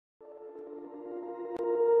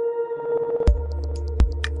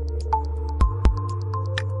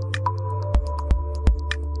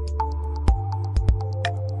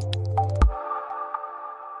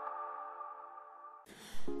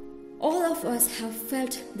us have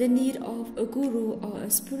felt the need of a guru or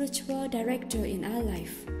a spiritual director in our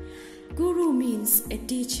life. Guru means a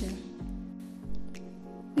teacher.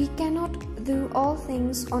 We cannot do all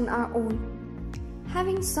things on our own.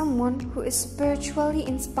 Having someone who is spiritually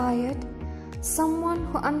inspired, someone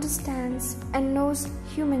who understands and knows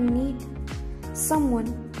human need,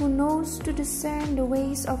 someone who knows to discern the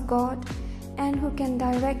ways of God and who can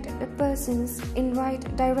direct the persons in right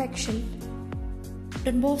direction.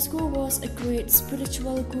 Don Bosco was a great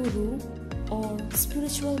spiritual guru or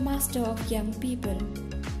spiritual master of young people.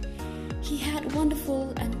 He had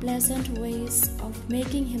wonderful and pleasant ways of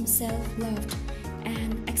making himself loved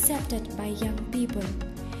and accepted by young people.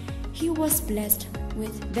 He was blessed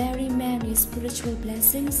with very many spiritual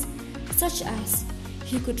blessings, such as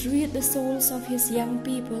he could read the souls of his young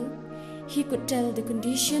people, he could tell the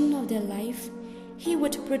condition of their life, he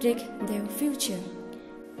would predict their future.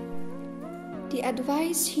 The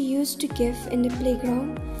advice he used to give in the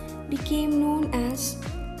playground became known as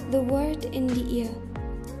the word in the ear.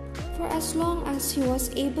 For as long as he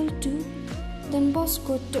was able to, Don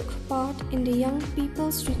Bosco took part in the young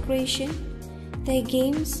people's recreation, their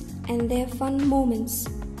games, and their fun moments.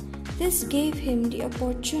 This gave him the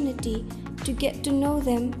opportunity to get to know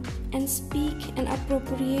them and speak an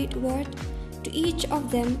appropriate word to each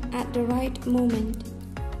of them at the right moment.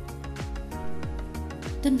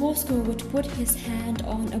 Don Bosco would put his hand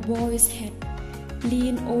on a boy's head,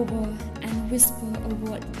 lean over and whisper a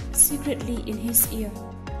word secretly in his ear,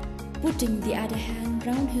 putting the other hand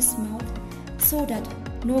round his mouth so that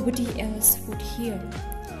nobody else would hear.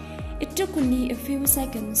 It took only a few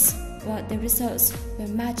seconds, but the results were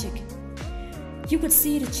magic. You could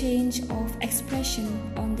see the change of expression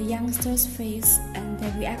on the youngster's face and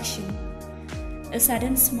their reaction. A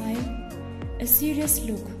sudden smile, a serious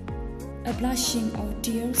look, a blushing or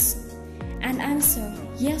tears, an answer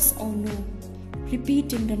yes or no,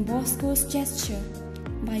 repeating Don Bosco's gesture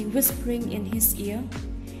by whispering in his ear,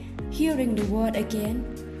 hearing the word again,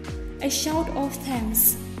 a shout of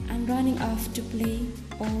thanks and running off to play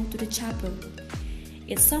or to the chapel.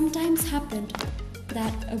 It sometimes happened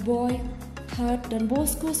that a boy heard Don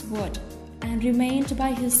Bosco's word and remained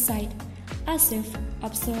by his side as if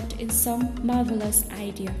absorbed in some marvelous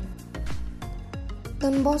idea.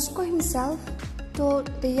 Don Bosco himself told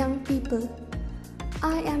the young people,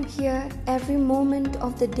 "I am here every moment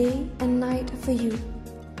of the day and night for you."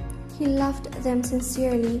 He loved them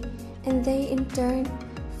sincerely, and they in turn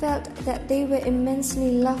felt that they were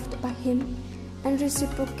immensely loved by him and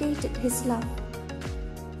reciprocated his love.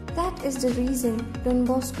 That is the reason Don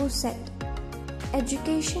Bosco said,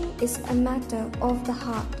 "Education is a matter of the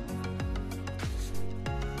heart."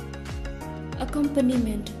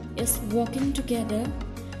 Accompaniment is walking together,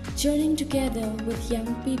 journeying together with young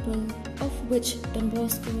people, of which Don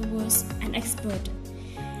Bosco was an expert.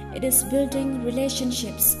 It is building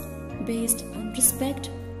relationships based on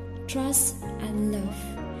respect, trust, and love.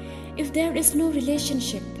 If there is no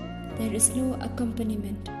relationship, there is no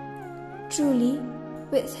accompaniment. Truly,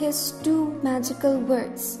 with his two magical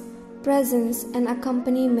words, presence and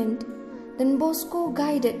accompaniment, Don Bosco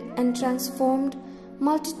guided and transformed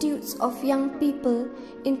multitudes of young people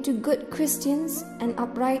into good Christians and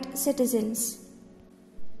upright citizens.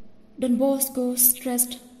 Don Bosco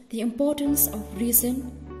stressed the importance of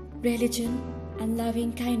reason, religion, and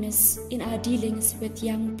loving kindness in our dealings with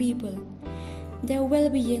young people. Their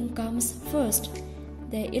well-being comes first,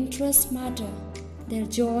 their interests matter, their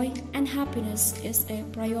joy and happiness is a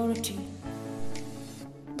priority.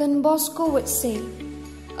 Don Bosco would say,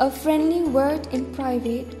 "A friendly word in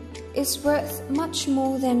private is worth much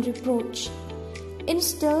more than reproach.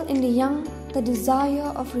 Instill in the young the desire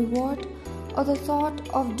of reward or the thought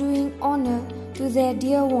of doing honor to their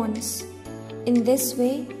dear ones. In this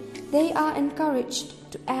way, they are encouraged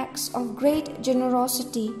to acts of great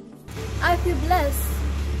generosity." I feel blessed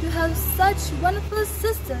to have such wonderful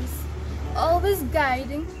sisters, always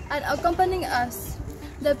guiding and accompanying us.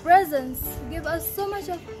 Their presence gives us so much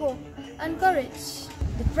of hope and courage.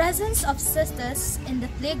 The presence of sisters in the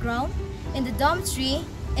playground, in the dormitory,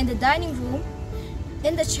 in the dining room,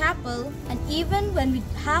 in the chapel, and even when we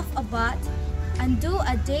have a bath and do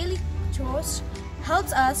our daily chores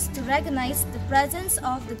helps us to recognize the presence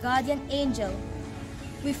of the guardian angel.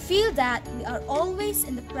 We feel that we are always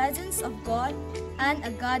in the presence of God and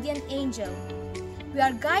a guardian angel. We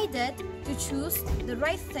are guided to choose the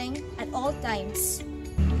right thing at all times.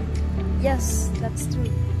 Yes, that's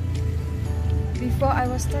true. Before I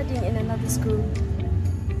was studying in another school,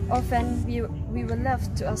 often we were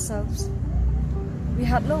left to ourselves. We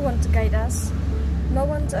had no one to guide us, no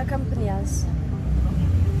one to accompany us.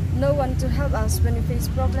 no one to help us when we face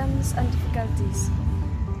problems and difficulties.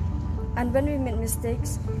 And when we made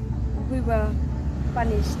mistakes, we were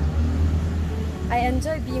punished. I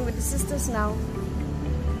enjoy being with the sisters now.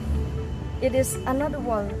 It is another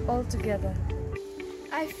world altogether.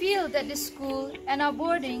 I feel that the school and our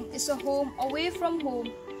boarding is a home away from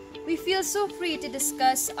home. We feel so free to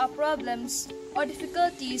discuss our problems or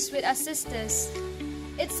difficulties with our sisters.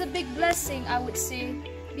 It's a big blessing, I would say,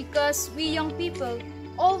 because we young people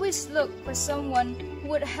always look for someone who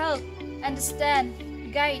would help, understand,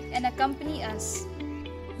 guide, and accompany us.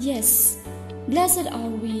 Yes, blessed are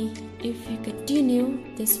we if we continue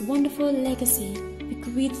this wonderful legacy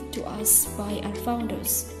bequeathed to us by our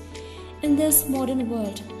founders. In this modern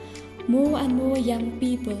world, more and more young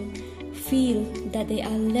people feel that they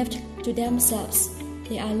are left to themselves.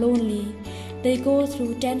 They are lonely. They go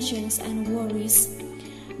through tensions and worries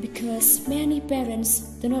because many parents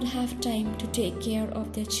do not have time to take care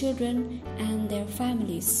of their children and their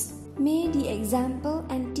families. May the example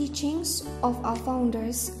and teachings of our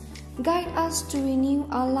founders guide us to renew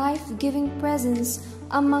our life-giving presence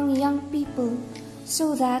among young people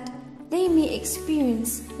so that they may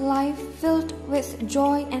experience life filled with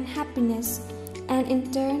joy and happiness, and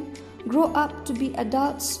in turn grow up to be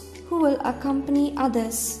adults who will accompany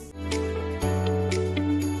others.